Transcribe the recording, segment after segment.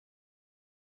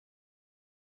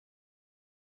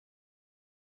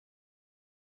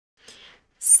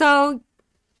So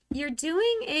you're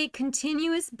doing a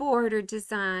continuous border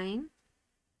design,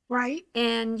 Right?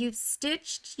 and you've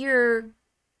stitched your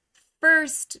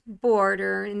first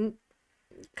border, and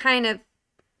kind of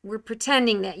we're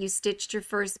pretending that you stitched your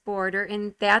first border,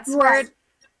 and that's where Right. it,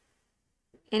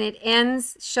 and it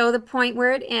ends. Show the point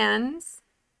where it ends,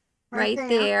 Right right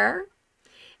there. there.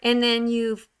 And then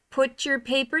you've put your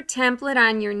paper template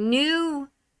on your new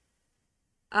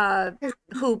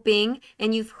hooping,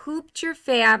 and you've hooped your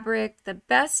fabric the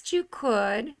best you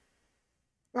could.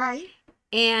 Right.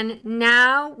 And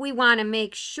now we want to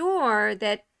make sure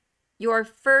that your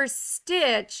first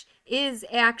stitch is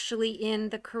actually in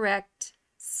the correct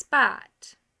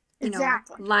spot,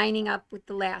 Exactly. lining up with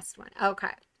the last one.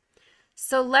 Okay.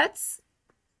 So let's,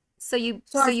 so you,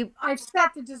 So so I've, you, I've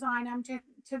set the design. I'm to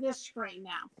this screen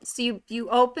now. so you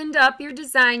opened up your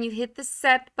design, you hit the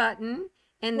set button,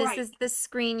 and this Right. is the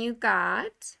screen you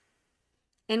got.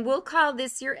 And we'll call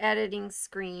this your editing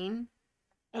screen.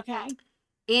 Okay.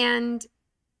 And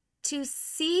to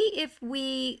see if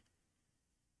we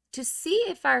to see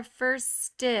if our first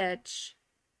stitch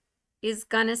is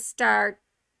going to start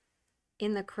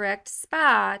in the correct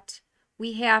spot,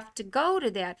 we have to go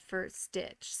to that first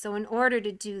stitch. So in order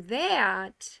to do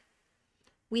that,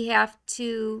 we have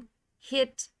to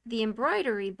hit the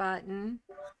embroidery button.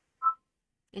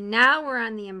 And now we're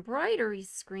on the embroidery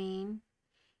screen.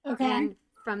 Okay. And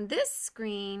from this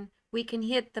screen, we can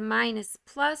hit the minus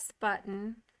plus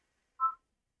button.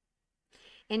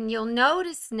 And you'll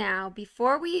notice now,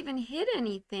 before we even hit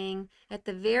anything, at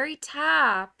the very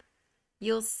top,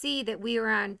 you'll see that we are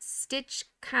on stitch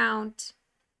count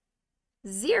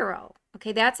 0.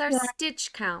 Okay, that's our Right.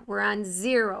 stitch count. We're on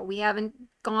 0. We haven't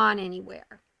gone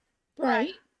anywhere.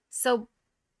 Right. So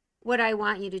what I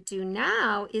want you to do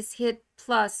now is hit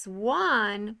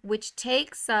 +1, which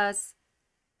takes us,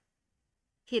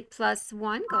 hit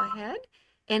 +1, go ahead,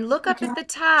 and look up Okay. at the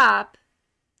top.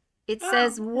 It Oh,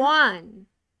 says 1.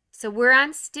 So we're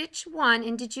on stitch 1,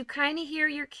 and did you kind of hear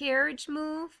your carriage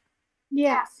move?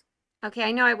 yes. Okay,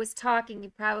 I know I was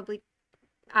talking,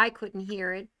 I couldn't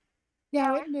hear it.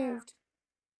 Yeah, it moved.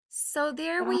 So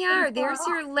there But I'm we pretty are. far There's off.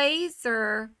 your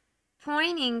laser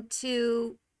pointing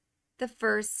to the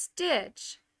first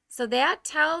stitch. So that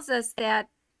tells us that,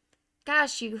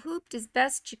 gosh, you hooped as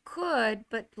best you could,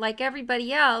 but like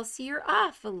everybody else, you're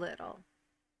off a little.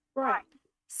 Right.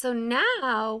 So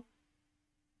now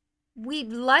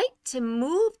we'd like to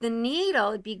move the needle.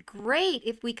 It'd be great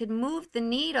if we could move the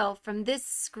needle from this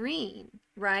screen,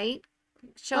 right?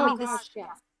 Show Oh me gosh, this.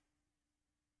 yeah.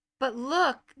 But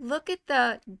look at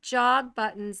the jog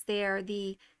buttons there,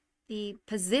 the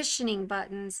positioning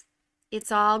buttons.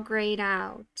 It's all grayed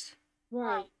out.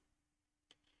 Right.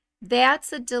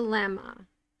 That's a dilemma.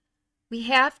 We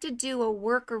have to do a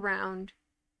workaround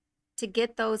to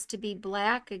get those to be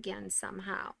black again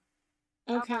somehow.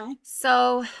 Okay.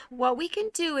 So what we can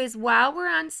do is, while we're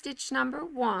on stitch number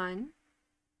 1,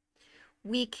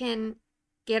 we can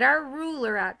get our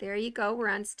ruler out. There you go. We're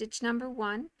on stitch number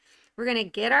 1. We're going to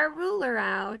get our ruler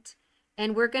out,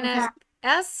 and we're going Okay. to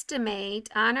estimate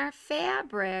on our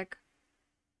fabric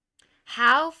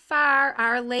how far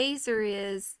our laser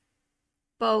is,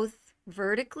 both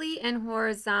vertically and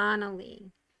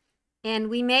horizontally. And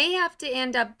we may have to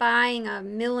end up buying a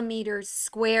millimeter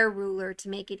square ruler to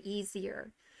make it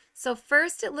easier. So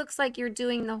first, it looks like you're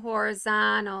doing the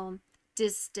horizontal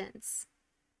distance,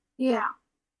 Yeah.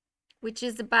 which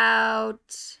is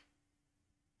about,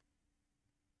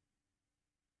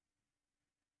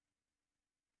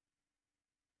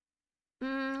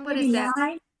 what Maybe is that?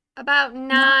 9. About No.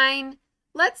 9.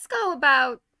 Let's go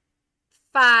about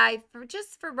 5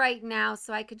 for right now,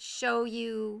 so I could show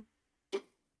you.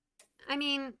 I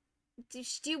mean, do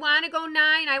you want to go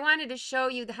 9? I wanted to show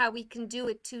you how we can do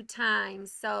it 2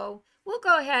 times. So we'll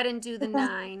go ahead and do the Okay.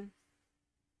 9.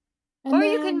 And Or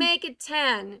you can then make it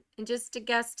 10 and just to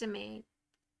guesstimate.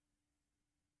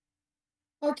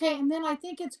 okay, and then I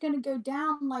think it's going to go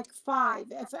down like 5.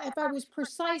 If I was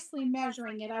precisely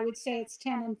measuring it, I would say it's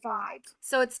 10 and 5.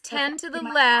 So it's But 10 that to would be the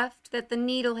my left that the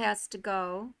needle has to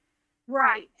go.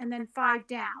 right, and then 5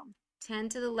 down. 10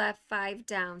 to the left, 5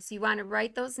 down. So you want to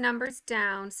write those numbers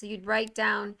down. So you'd write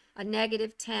down a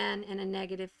 -10 and a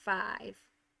 -5.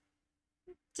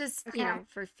 Just, Okay.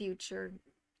 for future.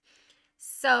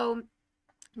 So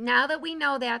now that we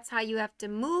know that's how you have to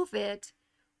move it,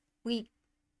 we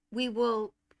we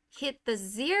will hit the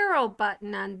 0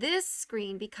 button on this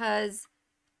screen, because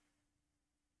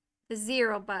the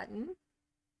 0 button,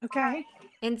 Okay.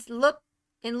 and look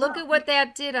Oh, at what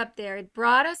that did up there. It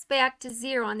brought us back to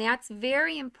 0, and that's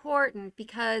very important,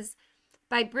 because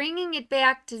by bringing it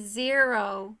back to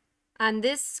 0 on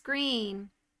this screen,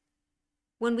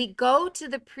 when we go to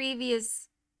the previous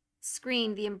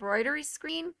screen, the embroidery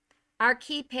screen, our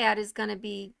keypad is going to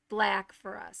be black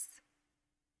for us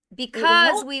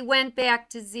because we went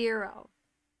back to 0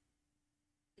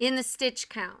 in the stitch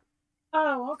count.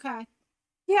 Oh, okay.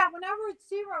 Yeah, whenever it's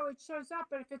 0, it shows up,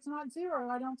 but if it's not 0,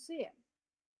 I don't see it.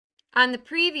 On the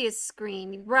previous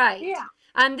screen, right. Yeah.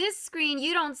 On this screen,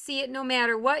 you don't see it no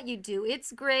matter what you do.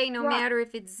 It's gray no matter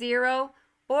if it's 0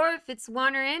 or if it's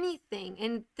 1 or anything.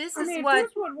 And this is if what...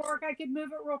 this would work, I could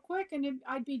move it real quick and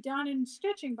I'd be done in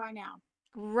stitching by now.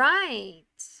 Right.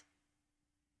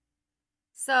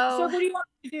 So what do you want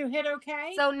to do? Hit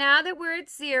OK? So now that we're at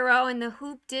 0 and the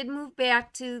hoop did move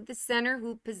back to the center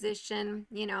hoop position,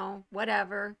 you know,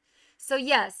 whatever. So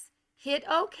yes, hit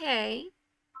OK.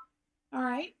 All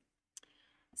right.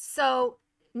 So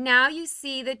now you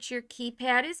see that your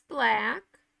keypad is black.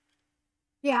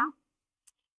 Yeah.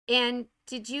 And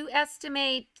did you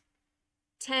estimate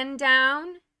 10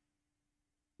 down?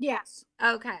 Yes.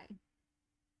 Okay.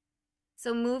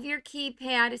 So move your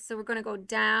keypad. So we're going to go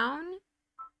down.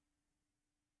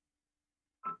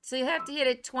 So you have to hit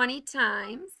it 20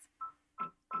 times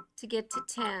to get to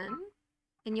 10.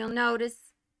 And you'll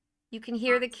notice you can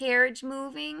hear the carriage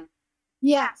moving.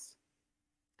 Yes.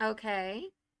 Okay.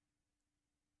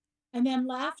 And then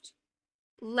left?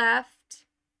 Left.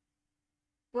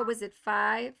 What was it,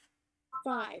 5?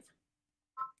 5.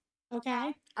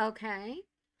 Okay. Okay.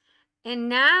 And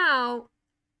now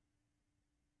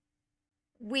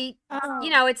you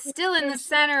know, it's still in the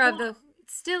center of the of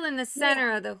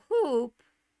the hoop,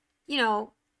 you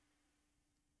know,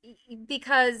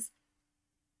 because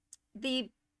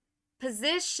the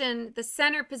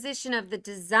center position of the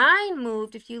design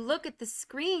moved. If you look at the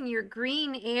screen, your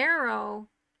green arrow,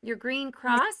 your green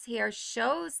crosshair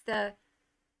shows the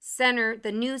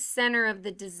new center of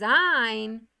the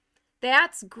design.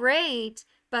 That's great,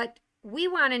 but we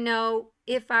want to know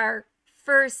if our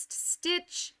first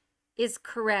stitch is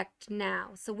correct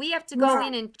now. So we have to go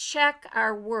in and check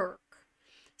our work.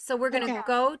 So we're going to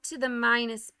go to the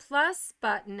minus plus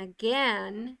button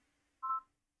again.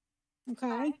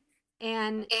 Okay.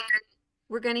 And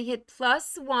we're going to hit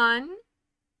 +1.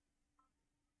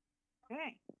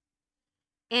 Okay.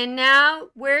 And now,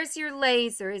 where's your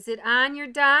laser? Is it on your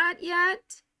dot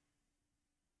yet?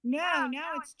 No,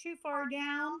 now it's too far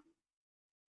down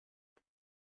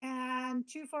and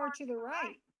too far to the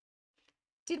right.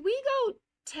 Did we go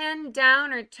 10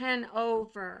 down or 10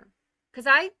 over? Because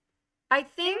I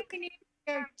think we need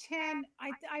to go 10.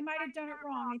 I might have done it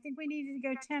wrong. I think we needed to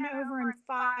go 10 over and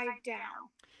 5 down.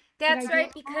 That's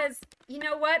right, because you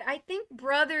know what? I think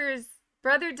brother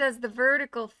does the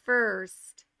vertical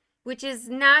first, which is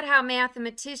not how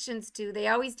mathematicians do. They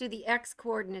always do the x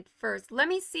coordinate first. Let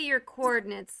me see your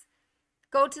coordinates.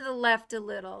 Go to the left a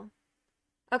little.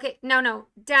 Okay, no,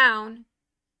 down.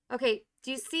 Okay,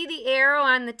 do you see the arrow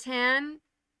on the 10?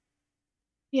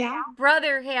 Yeah.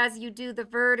 Brother has you do the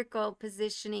vertical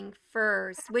positioning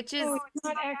first, which is... Oh, it's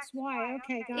not X, Y.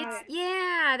 Okay, got it.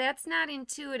 Yeah, that's not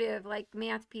intuitive like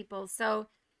math people. So,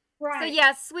 right. So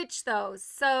yeah, switch those.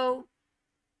 So,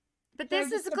 but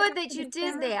this is good that you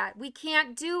did that. We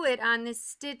can't do it on this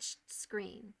stitch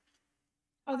screen.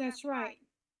 Oh, that's right.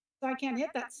 So I can't hit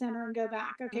that center and go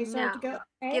back. Okay, so I have to go.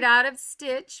 Get out of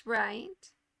stitch, right?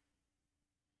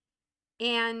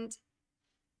 And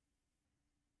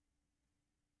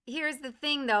here's the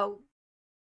thing though.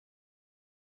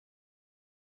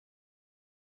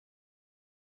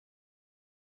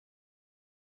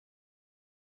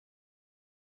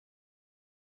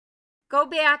 Go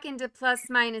back into plus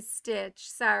minus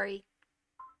stitch. Sorry.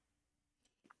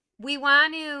 We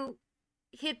want to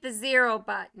hit the 0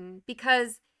 button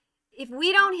because if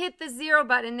we don't hit the 0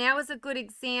 button, that was a good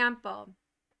example.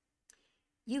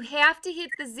 You have to hit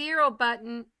the 0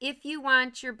 button if you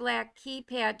want your black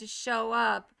keypad to show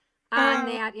up on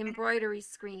that embroidery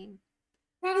screen.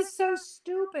 That is so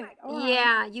stupid.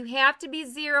 Yeah, you have to be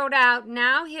zeroed out.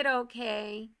 Now hit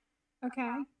OK.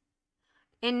 Okay.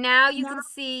 And now you can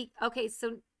see, okay,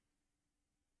 so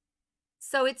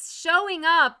it's showing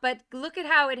up, but look at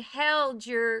how it held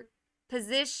your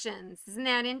positions. Isn't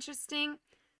that interesting?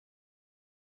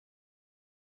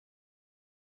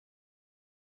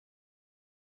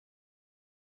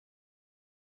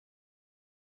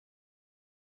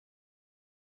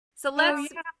 So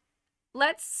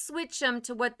let's switch them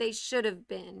to what they should have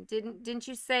been. Didn't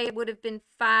you say it would have been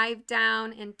 5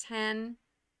 down and 10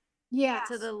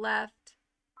 to the left?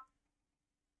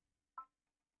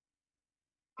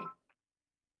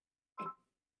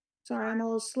 Sorry, I'm a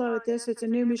little slow at this. It's a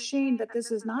new machine, but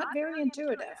this is not very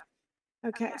intuitive.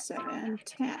 Okay, so then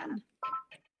 10.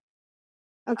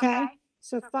 Okay.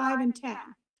 So 5 and 10.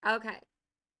 Okay.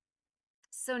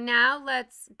 So now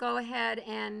let's go ahead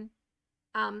and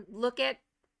look at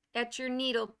your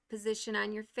needle position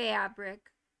on your fabric.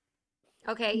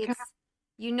 Okay, Okay.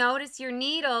 you notice your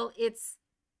needle,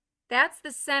 that's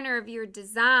the center of your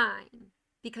design.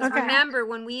 Because Okay. remember,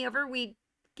 whenever we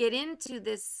get into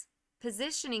this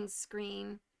positioning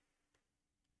screen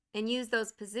and use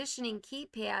those positioning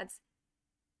keypads,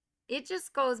 it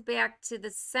just goes back to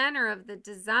the center of the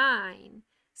design.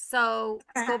 So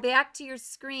go back to your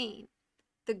screen.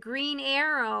 The green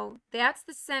arrow, that's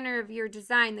the center of your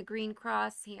design, the green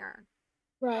crosshair.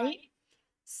 Right.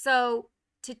 So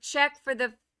to check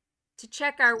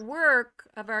our work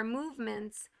of our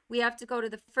movements, we have to go to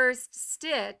the first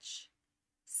stitch.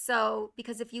 So,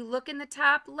 because if you look in the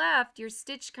top left, your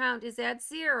stitch count is at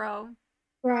 0.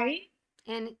 Right.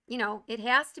 And, it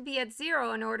has to be at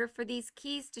 0 in order for these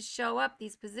keys to show up,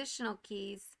 these positional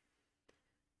keys.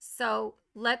 So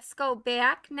let's go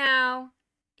back now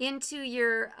into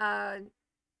your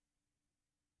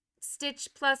stitch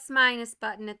plus minus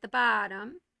button at the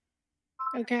bottom.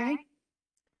 Okay.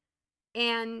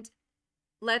 And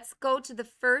let's go to the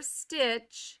first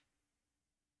stitch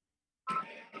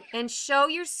and show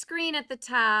your screen at the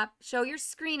top. Show your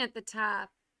screen at the top.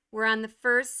 We're on the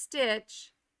first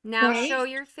stitch. Now Right. show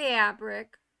your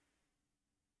fabric.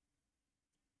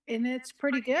 And it's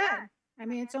pretty good. I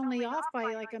mean, it's only off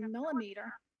by like a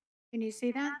millimeter. Can you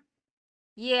see that?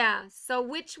 Yeah, so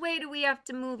which way do we have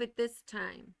to move it this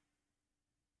time?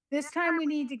 This time we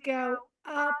need to go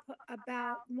up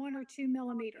about 1 or 2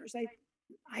 millimeters.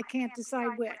 I can't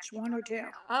decide which, 1 or 2.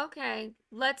 Okay,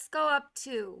 let's go up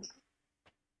 2.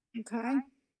 Okay. We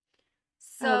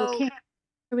So, can't.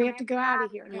 So we have to go out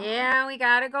of here, don't we? yeah, we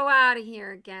got to go out of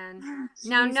here again.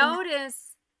 Now Jeez,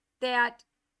 notice that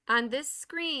on this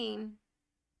screen,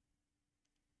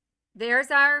 there's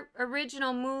our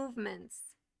original movements.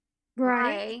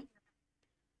 Right. Okay.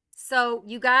 So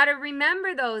you got to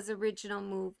remember those original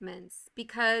movements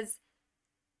because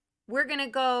we're going to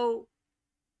go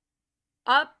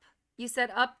up. You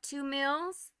said up 2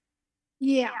 mils?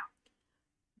 Yeah.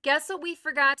 Guess what we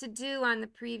forgot to do on the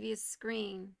previous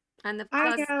screen? On the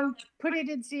plus. I know. Put it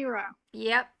at 0.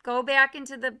 Yep. Go back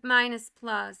into the minus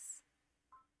plus.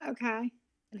 Okay.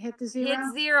 And hit the 0. Hit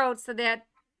 0 so that,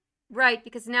 right,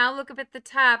 because now look up at the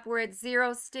top. We're at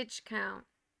 0 stitch count.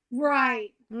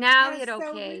 Right. Now That is hit so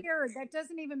OK. weird. That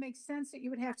doesn't even make sense that you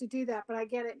would have to do that, but I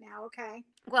get it now. Okay.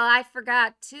 Well, I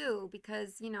forgot too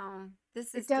because,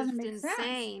 this is It doesn't just make sense.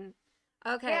 insane.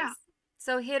 Okay. Yeah.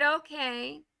 So hit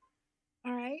OK.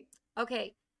 All right.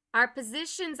 Okay. Our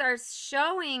positions are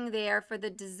showing there for the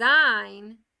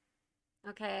design.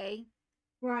 Okay.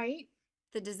 Right.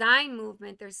 The design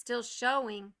movement, they're still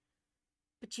showing.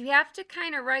 But you have to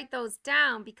kind of write those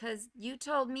down because you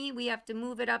told me we have to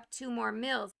move it up 2 more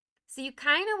mils. So you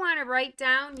kind of want to write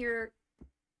down your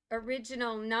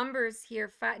original numbers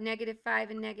here, -5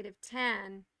 and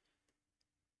 -10.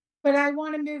 But I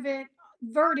want to move it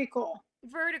vertical.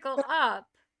 Vertical up.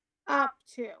 Up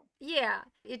 2. Yeah,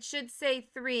 it should say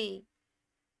 3.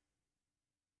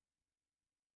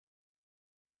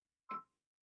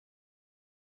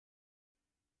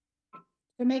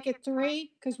 To make it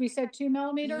 3, because we said 2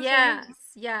 millimeters, Yes, right?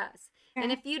 yes. Okay.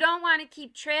 And if you don't want to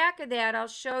keep track of that, I'll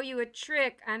show you a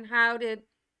trick on how to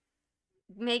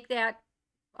make that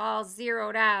all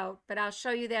zeroed out, but I'll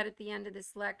show you that at the end of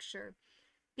this lecture.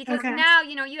 Because now,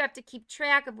 you have to keep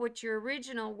track of what your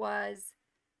original was.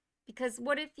 Because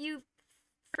what if you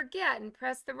forget and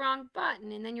press the wrong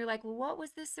button and then you're like, well, what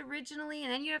was this originally?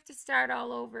 And then you have to start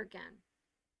all over again.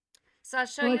 So I'll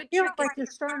show you a It feels trick. like you're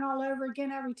starting all over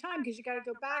again every time because you got to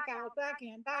go back out, back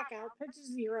in, back out, put to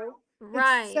 0.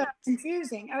 Right. It's so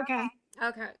confusing. Okay.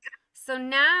 Okay. So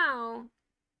now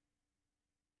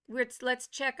let's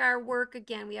check our work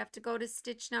again. We have to go to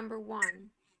stitch number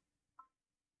 1.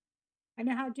 I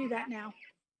know how to do that now.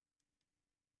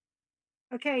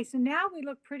 Okay, so now we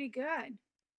look pretty good.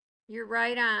 You're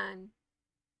right on.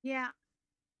 Yeah.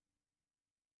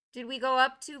 Did we go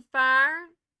up too far?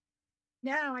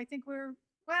 No, I think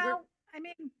well, I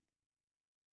mean,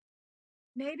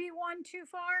 maybe 1 too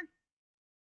far.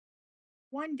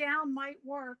 1 down might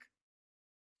work.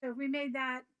 So if we made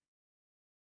that.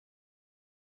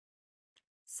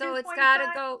 So it's got to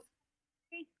 2.5. go.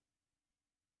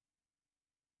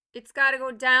 It's got to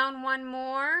go down 1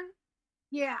 more.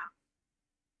 Yeah.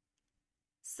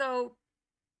 So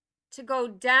to go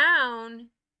down,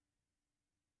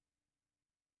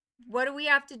 what do we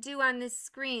have to do on this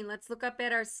screen? Let's look up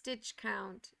at our stitch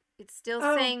count. It's still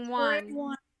saying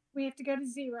 1. We have to go to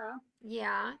 0.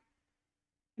 Yeah.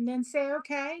 And then say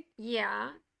okay.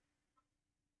 Yeah.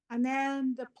 And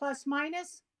then the plus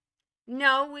minus.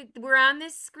 No, we're on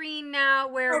this screen now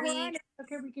where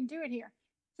Okay, we can do it here.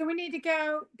 So we need to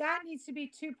go, that needs to be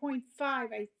 2.5,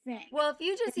 I think. well, if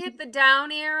you just hit the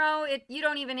down arrow, you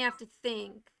don't even have to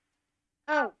think.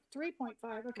 Oh,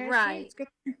 3.5. Okay, see, Right. it's good.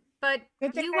 But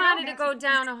Good thing you I don't wanted to have go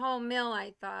down a whole mill,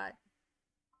 I thought.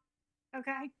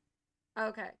 Okay.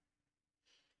 Okay.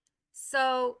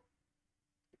 So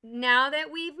now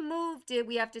that we've moved it,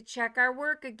 we have to check our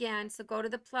work again. So go to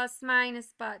the plus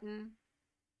minus button.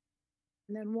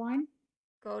 And then 1.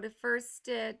 Go to first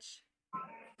stitch.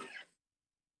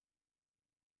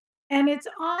 And it's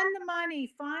on the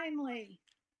money, finally.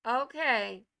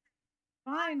 Okay.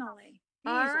 Finally.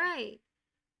 All Easy. right.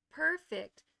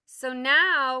 Perfect. So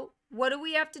now, what do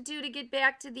we have to do to get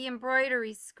back to the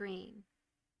embroidery screen?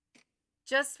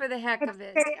 Just for the heck of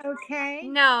it. Okay, okay.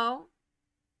 No.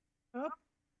 Oh,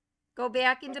 Go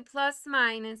back into plus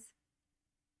minus.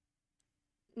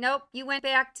 Nope, you went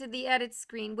back to the edit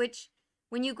screen, which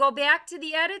when you go back to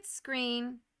the edit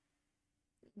screen,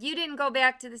 you didn't go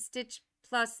back to the stitch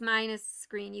plus minus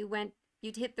screen.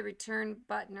 You'd hit the return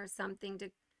button or something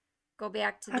to go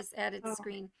back to this edit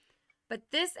screen. But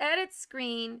this edit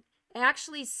screen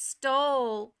actually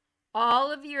stole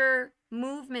all of your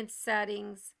movement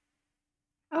settings.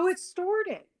 oh, it stored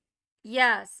it.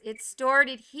 Yes, it stored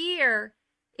it here.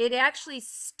 It actually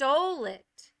stole it,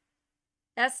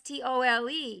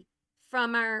 STOLE,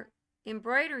 from our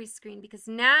embroidery screen, because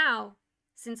now,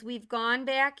 since we've gone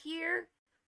back here,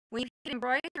 when you hit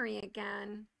embroidery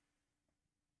again.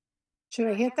 Should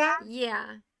I hit that?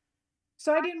 Yeah.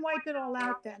 So I didn't wipe it all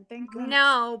out then, thank goodness.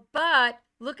 No, but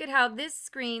look at how this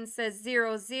screen says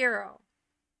 0, 0.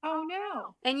 Oh,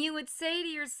 no. And you would say to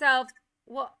yourself,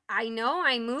 well, I know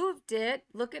I moved it.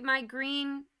 Look at my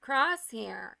green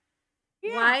crosshair.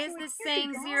 Yeah, Why so is it this should be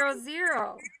saying gone. 0,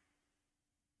 0?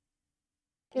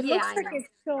 It Yeah, looks I like know. it's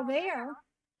still there.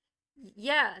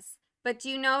 Yes, but do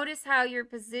you notice how your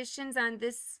positions on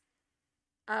this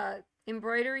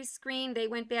embroidery screen, they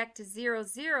went back to 0,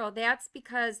 0? That's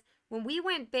because when we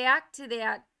went back to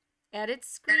that edit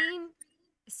screen,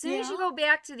 as soon as you go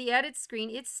back to the edit screen,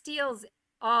 it steals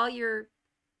all your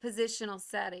positional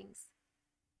settings.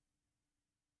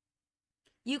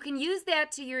 You can use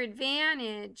that to your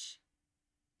advantage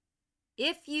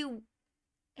if you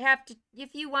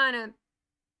want to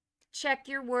check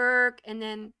your work and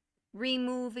then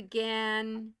remove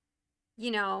again,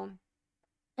 you know.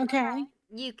 Okay.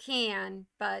 You can,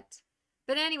 but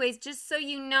anyways, just so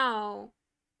you know,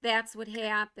 that's what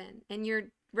happened. And you're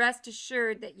rest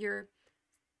assured that your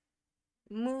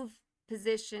move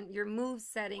position, your move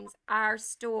settings are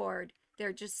stored.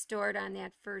 They're just stored on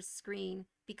that first screen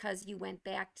because you went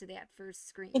back to that first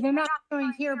screen. So they're not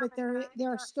showing here, but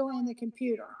they're still in the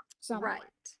computer somewhere.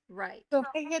 Right. So if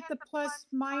I hit the plus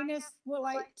minus, will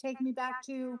it take me back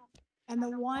to, and the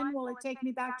 1, will it take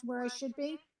me back to where I should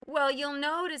be? Well, you'll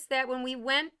notice that when we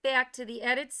went back to the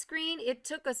edit screen, it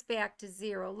took us back to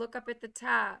 0. Look up at the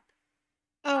top.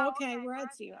 Oh, okay, we're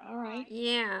at 0. All right.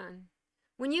 Yeah.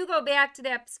 When you go back to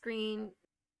that screen,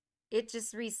 it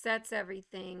just resets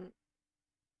everything.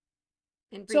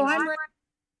 And So brings I'm you... ready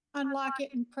to unlock it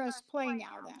and press play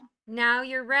now then. Now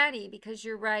you're ready because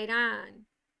you're right on.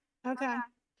 Okay.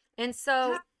 And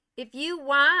so if you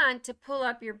want to pull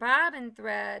up your bobbin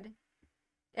thread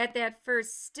at that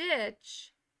first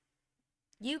stitch,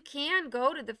 you can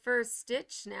go to the first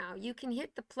stitch now. You can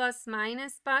hit the plus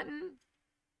minus button.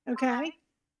 Okay.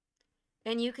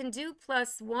 And you can do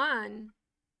plus 1.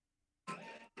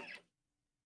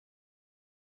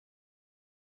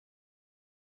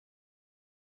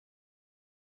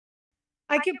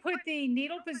 I can put the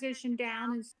needle position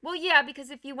down. And well, yeah,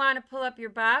 because if you want to pull up your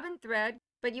bobbin thread,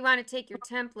 but you want to take your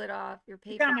template off, your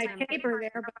paper got my template. paper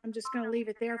there, but I'm just going to leave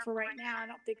it there for right now. I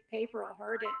don't think paper will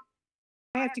hurt it.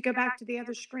 I have to go back to the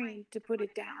other screen to put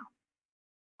it down.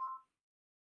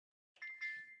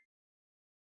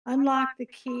 Unlock the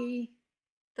key.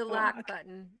 The lock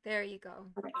button. There you go.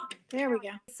 There we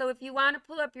go. So if you want to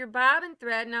pull up your bobbin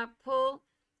thread, now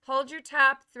hold your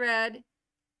top thread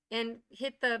and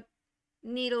hit the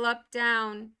needle up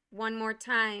down one more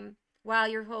time while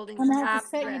you're holding the top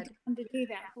thread. I'm going to set you down to do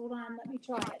that. Hold on, let me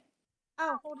try it.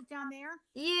 Oh, hold it down there?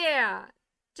 Yeah.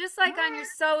 Just like on your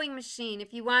sewing machine.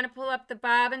 If you want to pull up the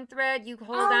bobbin thread, you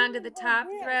hold on to the top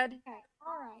thread. Okay,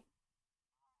 all right.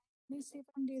 Let me see if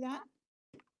I can do that.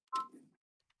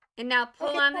 And now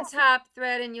pull on the top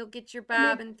thread and you'll get your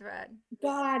bobbin thread.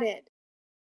 Got it.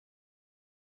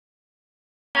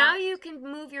 Now you can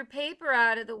move your paper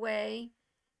out of the way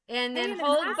and then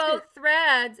hold both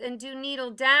threads and do needle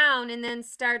down and then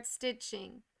start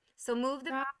stitching. So move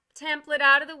the template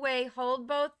out of the way, hold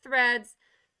both threads,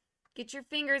 get your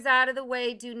fingers out of the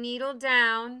way, do needle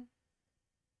down.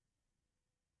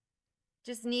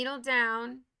 Just needle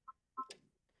down.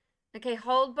 Okay,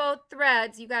 hold both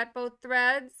threads. You got both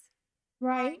threads?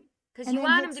 Right. Because And you then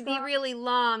want hit them to be start. really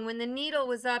long. When the needle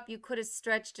was up, you could have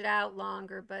stretched it out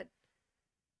longer, but,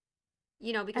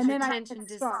 because And your then I hit tension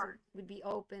discs start. would be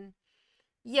open.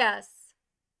 Yes.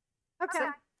 Okay. So,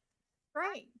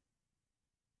 Great.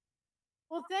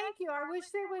 Well, thank you. I wish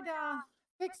they would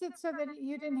fix it so that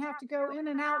you didn't have to go in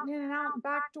and out and in and out and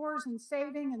back doors and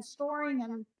saving and storing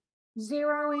and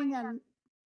zeroing. And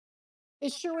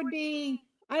it sure would be,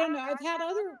 I don't know. I've had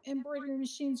other embroidery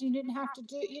machines you didn't have to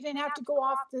do, you didn't have to go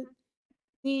off the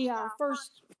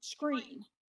first screen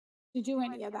to do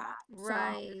any of that. So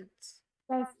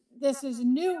right. this is a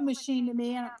new machine to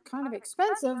me and it's kind of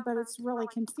expensive, but it's really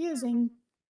confusing.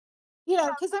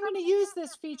 Because I'm going to use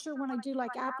this feature when I do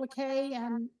like applique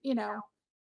and,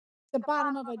 the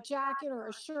bottom of a jacket or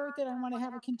a shirt that I want to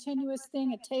have a continuous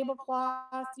thing, a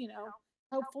tablecloth,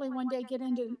 hopefully one day get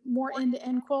into more end to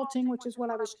end quilting, which is what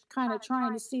I was kind of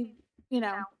trying to see,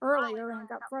 earlier, and I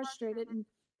got frustrated and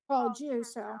called you.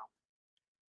 So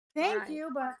thank Right. you,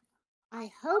 but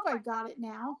I hope I got it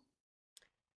now.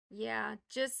 Yeah,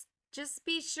 just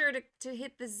be sure to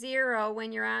hit the 0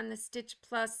 when you're on the stitch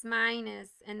plus minus,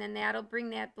 and then that'll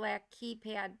bring that black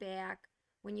keypad back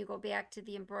when you go back to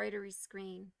the embroidery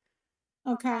screen.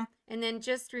 Okay. And then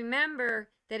just remember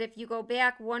that if you go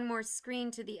back one more screen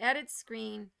to the edit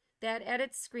screen, that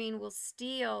edit screen will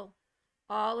steal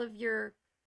all of your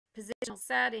positional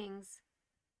settings,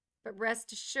 but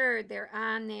rest assured they're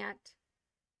on that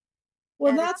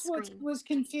Well, edit that's what screen. was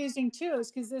confusing too,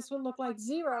 is because this would look like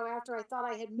 0 after I thought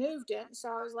I had moved it. So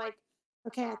I was like,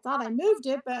 okay, I thought I moved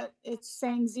it, but it's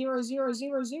saying 0, 0,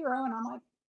 0, 0. And I'm like,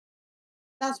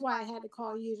 that's why I had to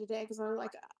call you today, because I was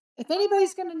like, if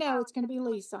anybody's going to know, it's going to be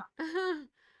Lisa.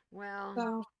 Well,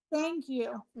 So thank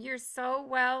you. you're so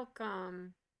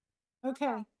welcome.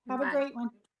 Okay. Have a Bye. great one.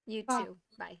 You Bye. too.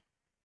 Bye.